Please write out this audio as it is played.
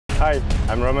Hi,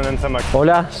 I'm Roman and Samak.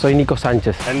 Hola, soy Nico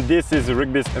Sánchez. And this is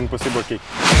Rugby's Impossible Kick.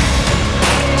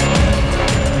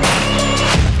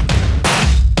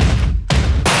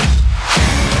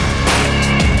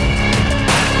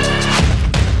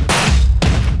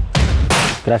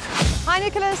 Gracias. Hi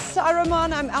Nicholas, I'm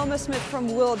Roman, I'm Alma Smith from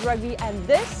World Rugby and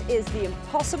this is the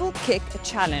Impossible Kick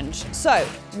Challenge. So,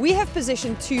 we have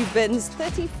positioned two bins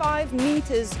 35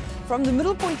 meters from the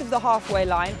middle point of the halfway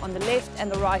line on the left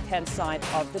and the right hand side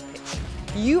of the pitch.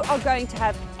 You are going to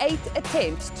have 8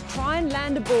 attempts to try and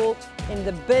land a ball in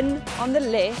the bin on the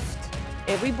left.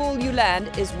 Every ball you land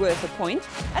is worth a point.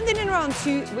 And then in round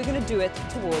 2, we're going to do it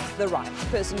towards the right. The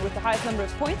person with the highest number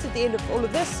of points at the end of all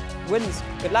of this wins.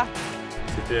 Good luck.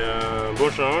 C'était un bon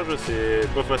challenge, c'est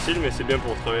pas facile mais c'est bien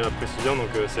pour travailler la précision, donc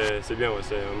c'est bien, ouais,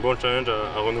 c'est un bon challenge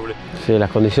à renouveler. Sí, las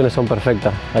condiciones son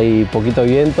perfectas, hay poquito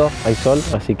viento, hay sol,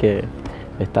 así que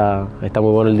está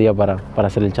muy bueno el día para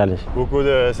hacer el challenge.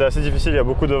 C'est assez difficile, il y a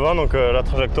beaucoup de vent, donc la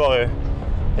trajectoire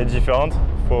est différente,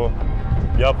 il faut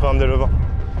bien appréhender le vent.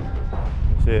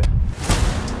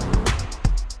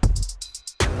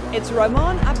 It's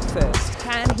Roman up first.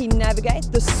 Can he navigate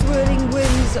the swirling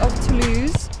winds of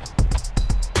Toulouse?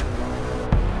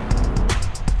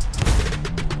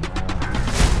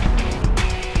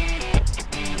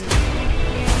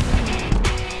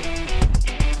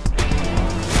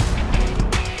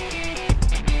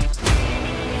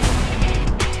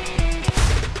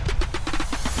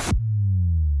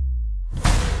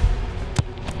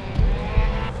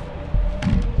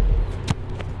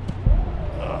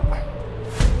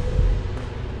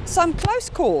 Some close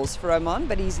calls for Roman,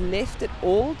 but he's left it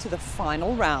all to the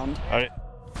final round. Allez,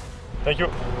 thank you.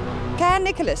 Can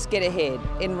Nicholas get ahead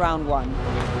in round 1?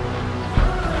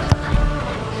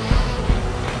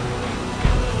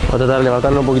 Voy a tratar de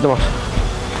levantarlo un poquito más.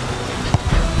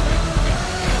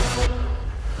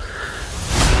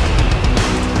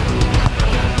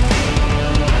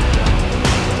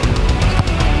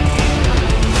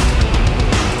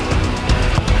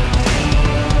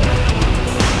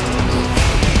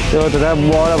 Debo tratar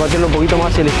ahora de batirlo un poquito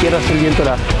más hacia la izquierda, así el viento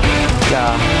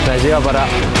la lleva para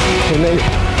el medio.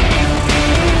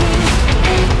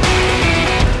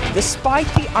 Despite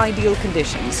the ideal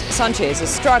conditions, Sanchez is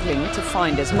struggling to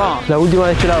find his mark. La última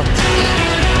de este lado.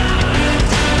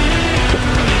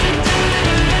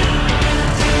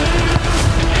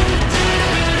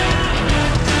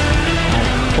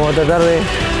 Vamos a tratar de...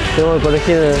 Tengo que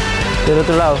corregir del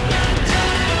otro lado.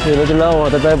 Del otro lado vamos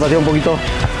a tratar de patear un poquito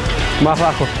más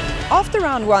bajo. After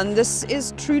round 1, this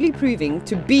is truly proving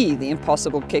to be the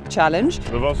Impossible Kick Challenge.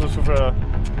 Le vent se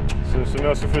met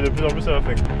à souffler de plus en plus à la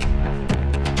fin.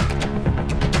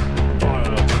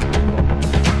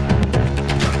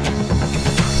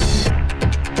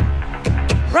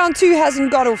 Round 2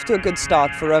 hasn't got off to a good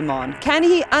start for Roman. Can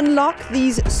he unlock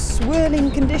these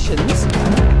swirling conditions?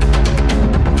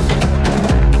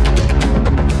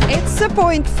 It's a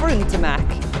point for Nuta.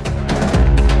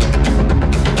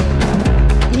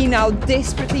 He now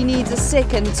desperately needs a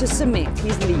second to cement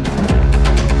his lead.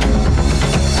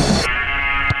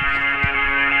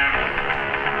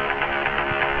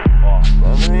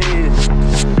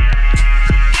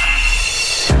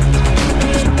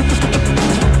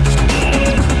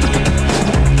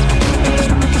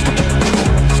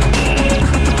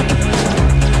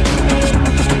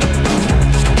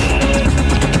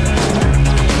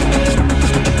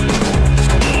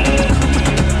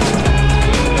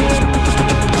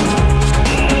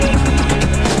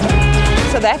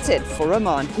 That's it for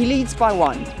Roman. He leads by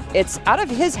 1. It's out of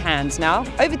his hands now.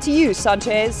 Over to you,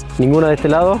 Sanchez. Ninguna de este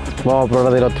lado, vamos a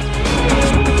probar del otro.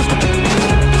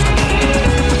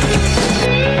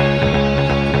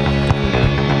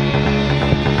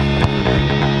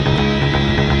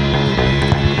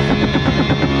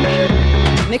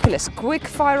 Nicholas'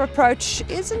 quick-fire approach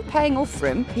isn't paying off for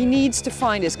him. He needs to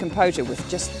find his composure with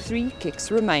just 3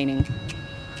 kicks remaining.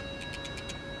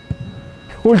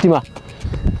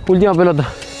 Última pelota.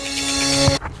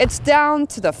 It's down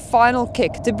to the final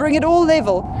kick to bring it all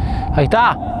level. Ahí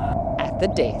está. At the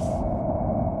death.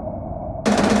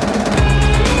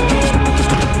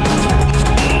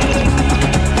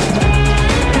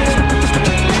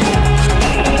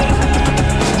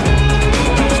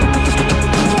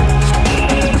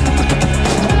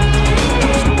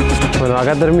 Bueno,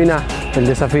 acá termina el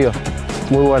desafío.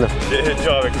 Muy bueno. C'est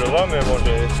dur avec le vent, mais bon,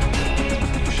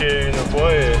 j'ai touché une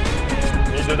fois et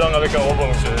mis dedans avec un rebond,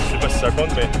 donc je sais pas si ça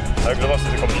compte, mais avec le vent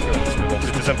c'était compliqué, mais bon,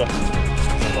 c'était sympa.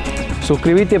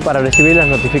 Suscríbete para recibir las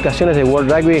notificaciones de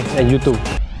World Rugby en YouTube.